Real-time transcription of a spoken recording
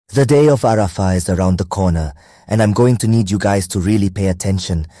The day of Arafah is around the corner, and I'm going to need you guys to really pay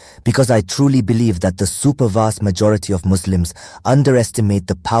attention because I truly believe that the super vast majority of Muslims underestimate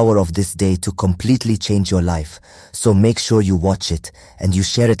the power of this day to completely change your life. So make sure you watch it and you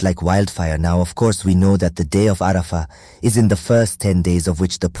share it like wildfire. Now, of course, we know that the day of Arafah is in the first 10 days of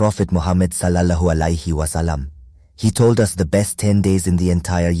which the Prophet Muhammad sallallahu alaihi wasallam, he told us the best 10 days in the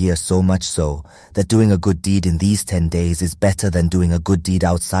entire year, so much so that doing a good deed in these 10 days is better than doing a good deed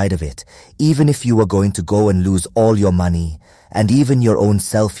outside of it, even if you were going to go and lose all your money and even your own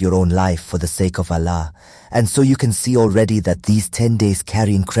self, your own life for the sake of Allah. And so you can see already that these 10 days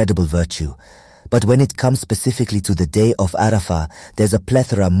carry incredible virtue. But when it comes specifically to the day of Arafah, there's a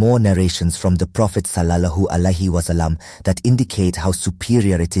plethora more narrations from the Prophet sallallahu alaihi wasallam that indicate how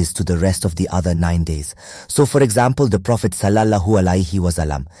superior it is to the rest of the other 9 days. So for example, the Prophet sallallahu alaihi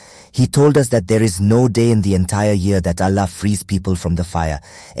wasallam, he told us that there is no day in the entire year that Allah frees people from the fire,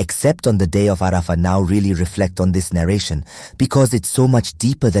 except on the day of Arafah. Now really reflect on this narration, because it's so much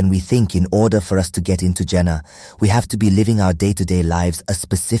deeper than we think. In order for us to get into Jannah, we have to be living our day-to-day lives a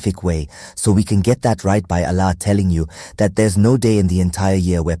specific way, so we can get that right by Allah telling you that there's no day in the entire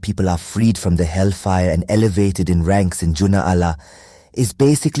year where people are freed from the hellfire and elevated in ranks in Jannah. Allah is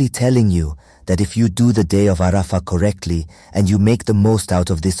basically telling you that if you do the day of Arafah correctly and you make the most out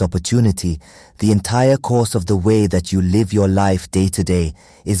of this opportunity, the entire course of the way that you live your life day to day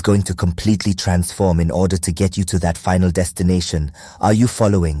is going to completely transform in order to get you to that final destination. Are you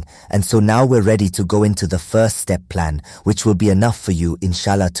following? And so now we're ready to go into the first step plan, which will be enough for you,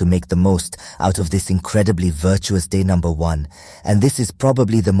 inshallah, to make the most out of this incredibly virtuous day number 1. And this is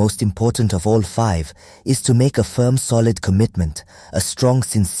probably the most important of all 5, is to make a firm, solid commitment, a strong,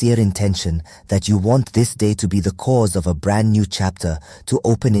 sincere intention that you want this day to be the cause of a brand new chapter to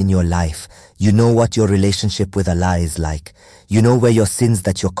open in your life. You know what your relationship with Allah is like. You know where your sins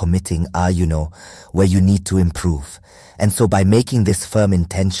that you're committing are, you know, where you need to improve. And so by making this firm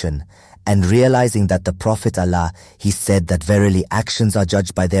intention and realizing that the Prophet Allah, he said that verily actions are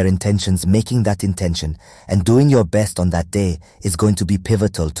judged by their intentions, making that intention and doing your best on that day is going to be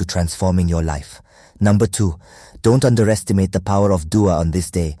pivotal to transforming your life. Number 2, don't underestimate the power of dua on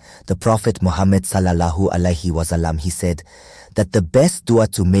this day. The Prophet Muhammad sallallahu alaihi wasallam, he said that the best dua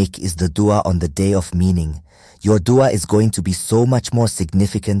to make is the dua on the day of meaning. Your dua is going to be so much more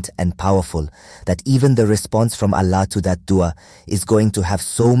significant and powerful that even the response from Allah to that dua is going to have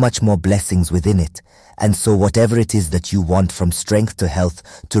so much more blessings within it. And so whatever it is that you want, from strength to health,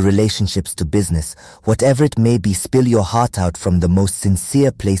 to relationships to business, whatever it may be, spill your heart out from the most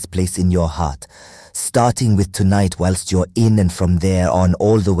sincere place in your heart. Starting with tonight whilst you're in, and from there on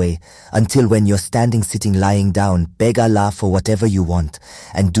all the way until when you're standing, sitting, lying down, beg Allah for whatever you want.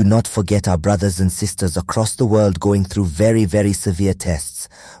 And do not forget our brothers and sisters across the world going through very, very severe tests.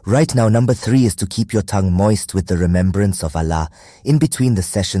 Right now, number 3 is to keep your tongue moist with the remembrance of Allah in between the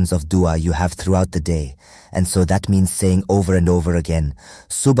sessions of dua you have throughout the day. And so that means saying over and over again,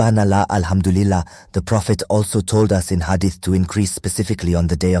 Subhanallah, Alhamdulillah. The Prophet also told us in hadith to increase specifically on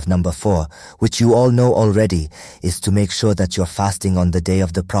the day of number 4, which you all know already, is to make sure that you're fasting on the day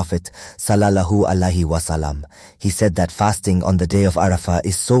of the Prophet sallallahu alaihi wasallam. He said that fasting on the day of Arafah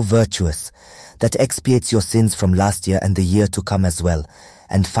is so virtuous that expiates your sins from last year and the year to come as well.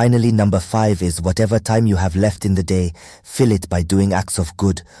 And finally, number 5 is whatever time you have left in the day, fill it by doing acts of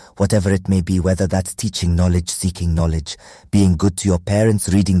good, whatever it may be, whether that's teaching knowledge, seeking knowledge, being good to your parents,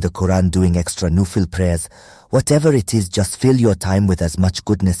 reading the Quran, doing extra nufil prayers. Whatever it is, just fill your time with as much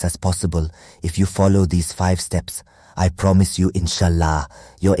goodness as possible. If you follow these 5 steps, I promise you, inshallah,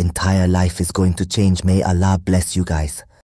 your entire life is going to change. May Allah bless you guys.